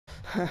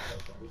I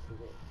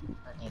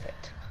need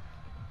it.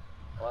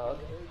 Well,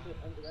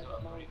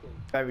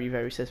 Very,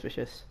 very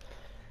suspicious.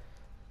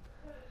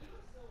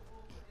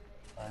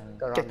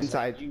 go Get around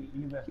inside.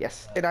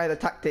 Yes, in either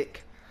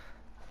tactic.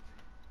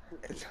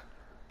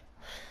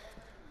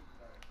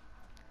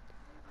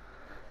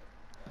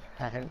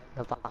 I think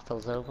the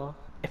battle's over.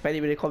 If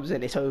anybody comes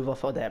in, it's over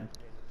for them.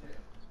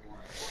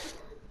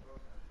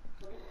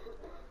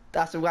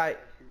 That's some guy.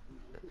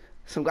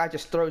 Some guy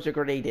just throws a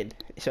grenade in.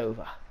 It's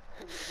over.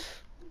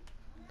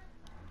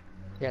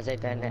 Yeah, they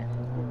done it.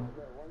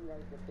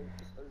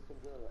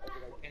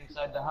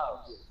 Inside the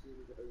house.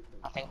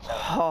 I think so.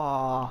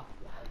 Oh.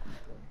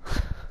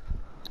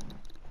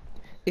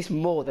 It's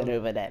more than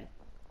over then.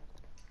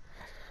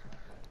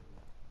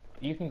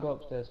 You can go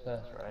upstairs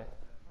first, right?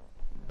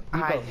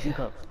 You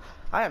go.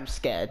 I am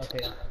scared.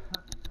 Okay.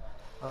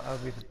 I'll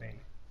be the thing.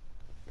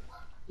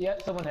 Yeah,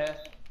 someone here.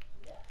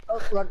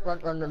 Oh,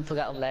 run,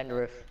 forget I'm laying the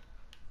roof.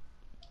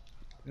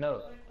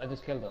 No, I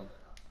just killed them.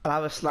 I'll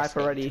have a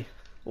sniper ready.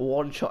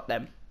 One shot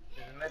them.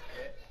 There's a med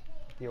kit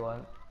if you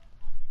want.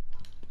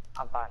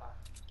 I'm fine.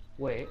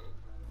 Wait.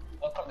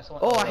 Oh, probably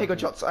someone. Oh, I hear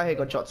gunshots. I hear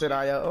gunshots in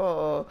here.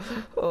 Oh.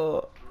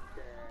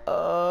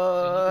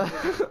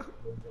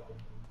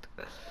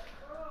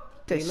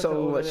 There's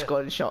so much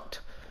gunshot.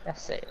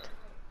 That's it.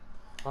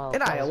 Oh,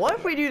 In here, what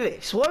if we do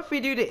this? What if we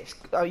do this?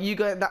 Oh, you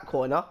go in that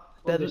corner.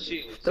 They'll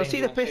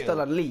see the pistol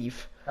and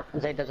leave.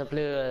 There's a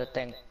blue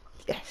thing.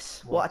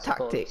 Yes. What a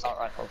tactic. Assault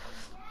rifle.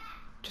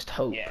 Just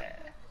hope. Yeah.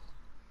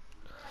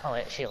 Oh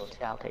wait, shield.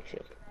 Yeah, I'll take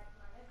shield.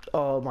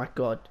 Oh my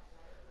god.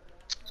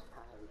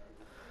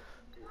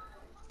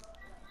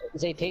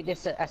 Zay, take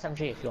this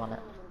SMG if you want it.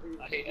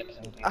 I hate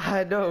SMG.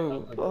 I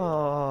know.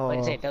 Oh. Like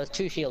I say, there was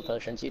 2 shield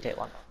potions. You take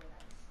one.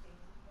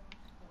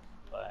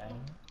 Fine.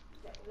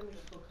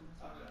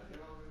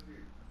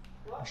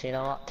 Actually, you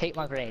know what? Take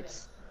my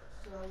grenades.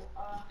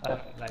 I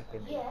don't like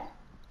them.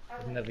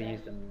 I've never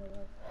used them.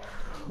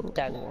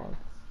 Dead.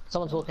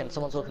 Someone's walking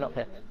up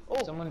here.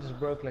 Oh. Someone just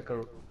broke like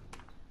a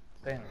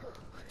thing.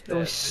 It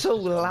was so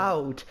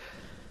loud.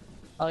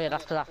 Oh yeah,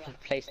 that's because I have to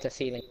place the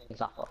ceiling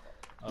zapper.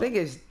 Thing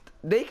is,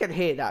 they can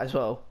hear that as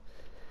well.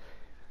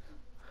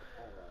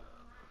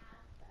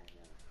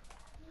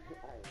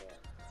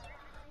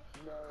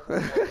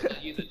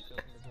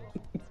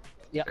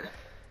 Yep.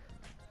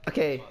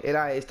 Okay,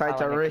 it's time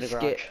to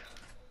risk it.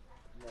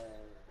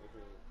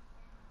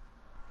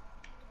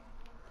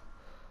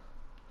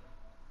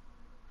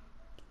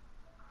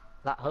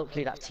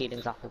 Hopefully that ceiling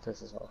zappers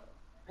us as well.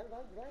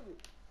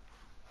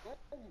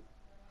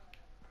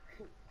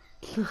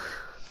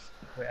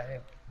 Wait, I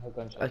have no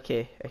gunshot.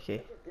 Okay.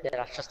 Yeah,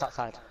 that's just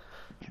outside.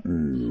 Do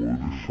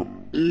not get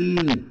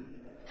in.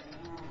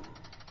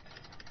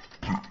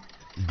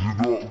 Do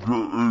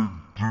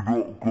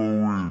not go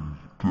in.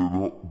 Do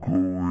not go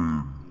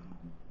in.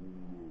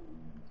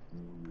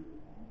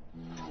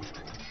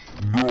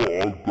 No,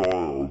 I'll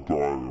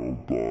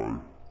die.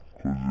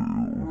 Cause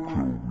it'll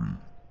kill me.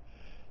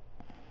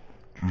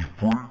 Just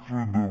break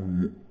through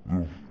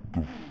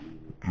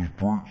just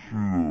break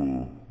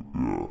through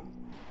yeah.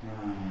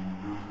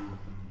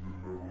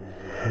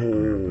 Oh.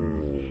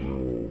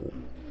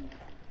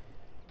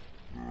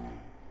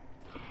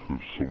 If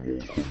someone comes in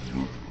there, say you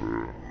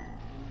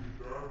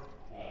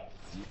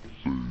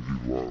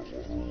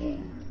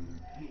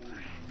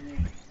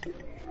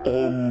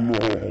Allah.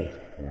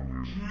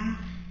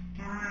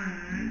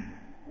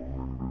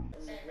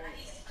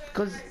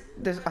 Because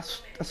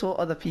I saw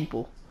other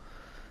people.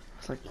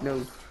 It's like,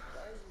 no.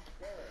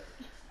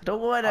 I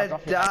don't want to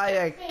die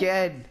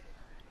again.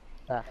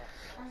 There.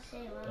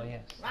 Oh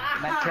yes.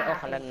 Make it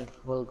up and then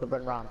we'll go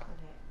run round.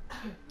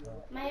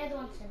 My other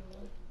one's in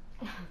me.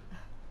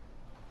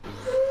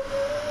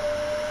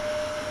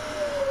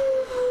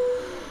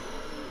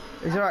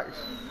 Is it right?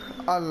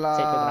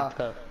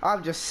 Allah.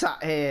 I'm just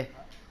sat here.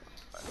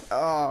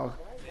 Oh.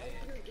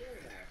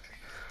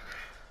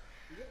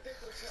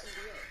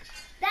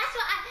 That's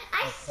what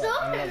I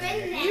saw him in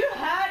there. You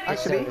heard it.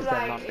 Actually,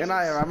 Like,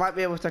 I might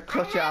be able to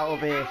clutch it out of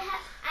here.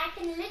 I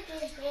can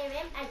literally hear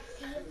him. I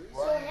saw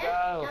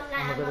him.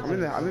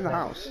 I'm in the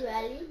house. Too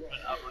early.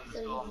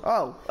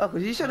 Oh,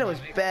 because you said there was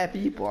bare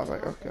people. I was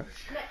like, okay.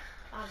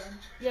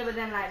 yeah, but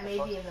then like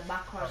maybe in the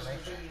background of the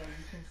video you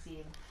can see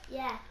him.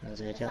 Yeah.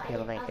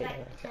 He'll make it.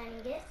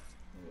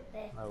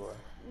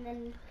 And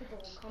then people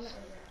will comment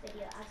on the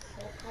video as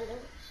hello.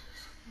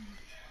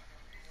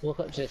 Walk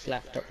up to this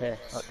left up here,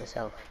 up this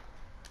hill.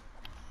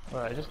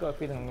 Alright, I just got a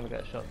feeling I'm gonna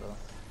get shot though.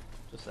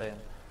 Just saying.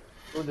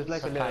 Oh, there's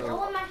like a Surprise. little.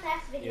 Oh, on my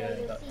first video Yeah,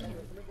 you'll that's see him.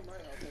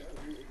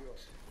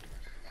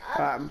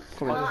 I'm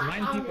coming. Oh,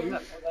 there's 9 people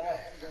left.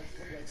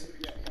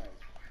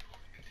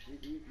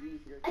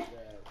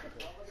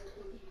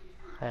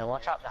 Hey,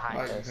 watch out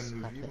behind us.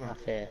 I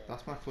fear.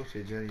 That's my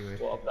footage anyway.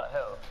 What, up that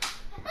hill?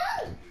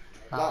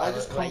 I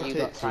just where you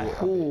got commentate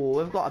sight. Oh,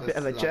 we've got a bit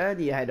of a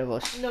journey ahead of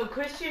us. No,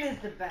 Christian is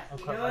the best.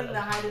 You know, in the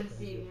hide and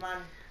seek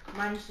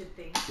mansion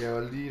thing. Yeah,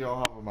 well, you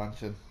don't have a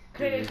mansion.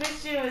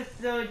 Christian was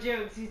so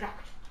jokes. He's like,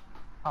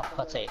 Oh,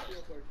 what's it?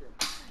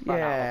 Ran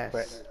out of Yes.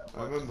 brick.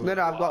 I remember. No,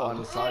 I've got on one.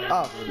 the side Oh,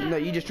 of the no,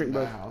 you just drink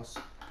their both. house.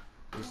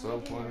 It was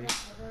so funny.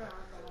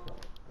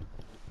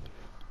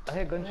 I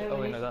hear gunshot.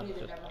 Oh wait, no, that's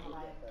just.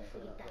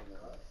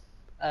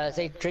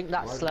 They drink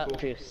that slurp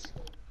juice.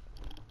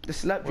 The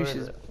slurp Where juice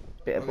is is a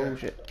it? bit of Okay.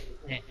 bullshit.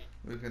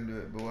 We can do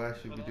it, but where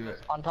should we do it?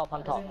 On top,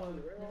 on top.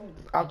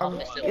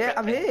 Yeah,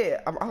 I'm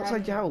here. I'm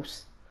outside your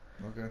house.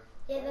 Okay.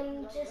 Yeah,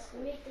 then just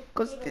make the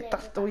Because table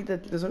that's the way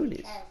the zone is.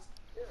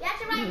 You have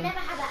to write never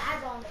have an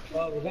ad on.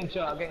 Oh, we're getting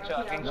shot. I'm getting shot.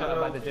 I'm getting shot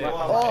by the J.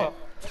 Oh,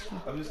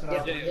 I'm just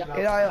gonna.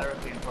 yeah,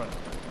 In front.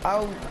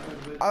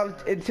 I'll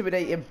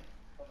intimidate him.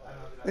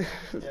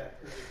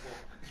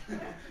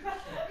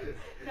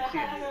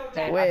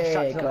 Okay, We're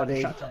I'm gonna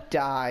distracted.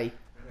 die.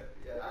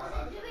 Do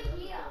it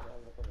here.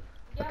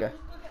 Okay.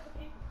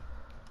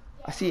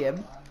 I see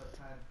him.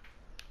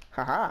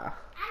 Haha. And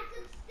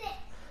some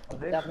sticks.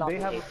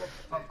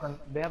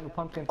 They have a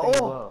pumpkin thing Oh.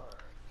 as well.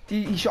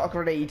 He shot a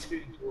grenade.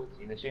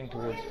 They're shooting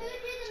towards Who you. do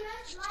the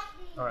most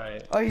likely?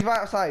 Alright. Oh, he's right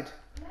outside. Most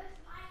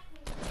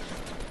likely.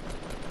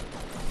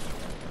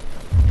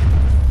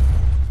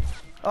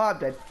 Oh, I'm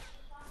dead.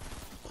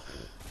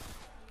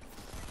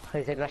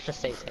 He said, let's just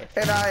stay safe.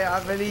 And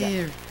I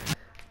believe.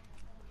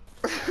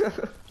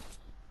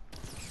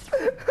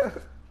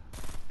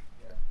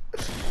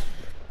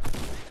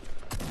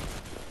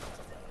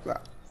 Right.